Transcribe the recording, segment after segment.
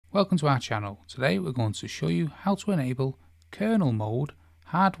Welcome to our channel. Today we're going to show you how to enable kernel mode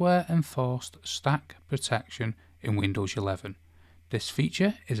hardware enforced stack protection in Windows 11. This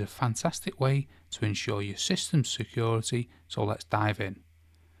feature is a fantastic way to ensure your system's security, so let's dive in.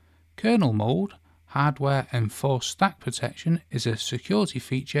 Kernel mode hardware enforced stack protection is a security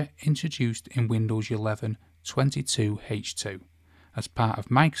feature introduced in Windows 11 22H2 as part of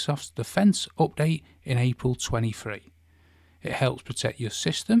Microsoft's Defense update in April 23. It helps protect your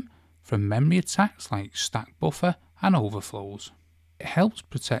system from memory attacks like stack buffer and overflows. It helps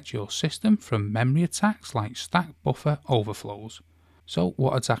protect your system from memory attacks like stack buffer overflows. So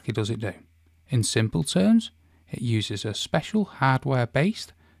what exactly does it do? In simple terms, it uses a special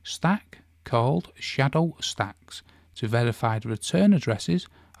hardware-based stack called shadow stacks to verify the return addresses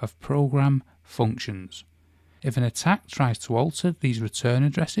of program functions. If an attack tries to alter these return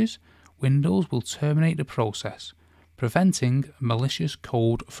addresses, Windows will terminate the process, preventing malicious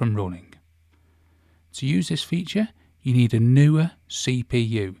code from running. To use this feature, you need a newer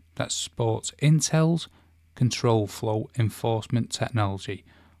CPU that supports Intel's Control Flow Enforcement Technology,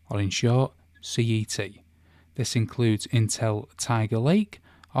 or in short, CET. This includes Intel Tiger Lake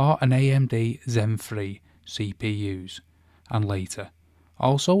or an AMD Zen 3 CPUs, and later.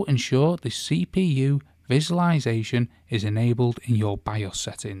 Also ensure the CPU visualization is enabled in your BIOS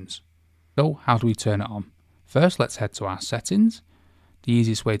settings. So how do we turn it on? First, let's head to our settings. The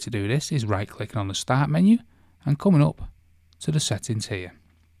easiest way to do this is right-clicking on the Start menu and coming up to the settings here.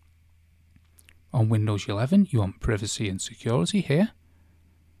 On Windows 11, you want Privacy and Security here.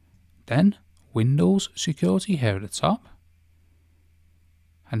 Then Windows Security here at the top.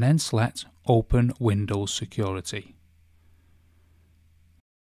 And then select Open Windows Security.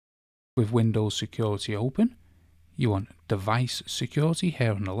 With Windows Security open, you want Device Security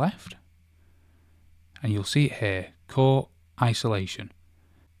here on the left. And you'll see it here, Core Isolation.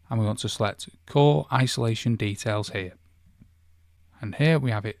 And we want to select Core Isolation Details here. And here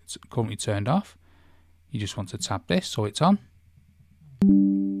we have it currently turned off. You just want to tap this so it's on.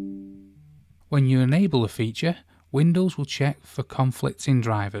 When you enable a feature, Windows will check for conflicting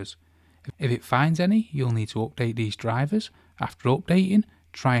drivers. If it finds any, you'll need to update these drivers. After updating,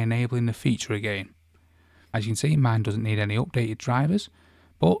 try enabling the feature again. As you can see, mine doesn't need any updated drivers,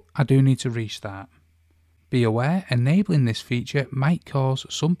 but I do need to restart. Be aware, enabling this feature might cause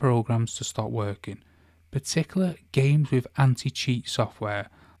some programs to stop working, particularly games with anti-cheat software,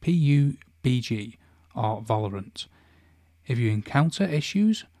 PUBG or Valorant. If you encounter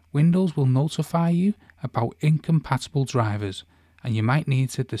issues, Windows will notify you about incompatible drivers, and you might need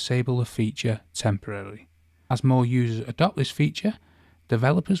to disable the feature temporarily. As more users adopt this feature,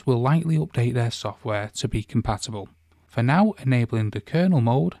 developers will likely update their software to be compatible. For now, enabling the kernel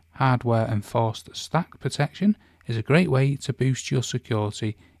mode hardware enforced stack protection is a great way to boost your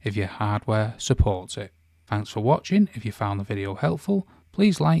security if your hardware supports it. Thanks for watching. If you found the video helpful,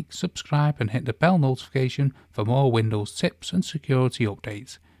 please like, subscribe and hit the bell notification for more Windows tips and security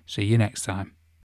updates. See you next time.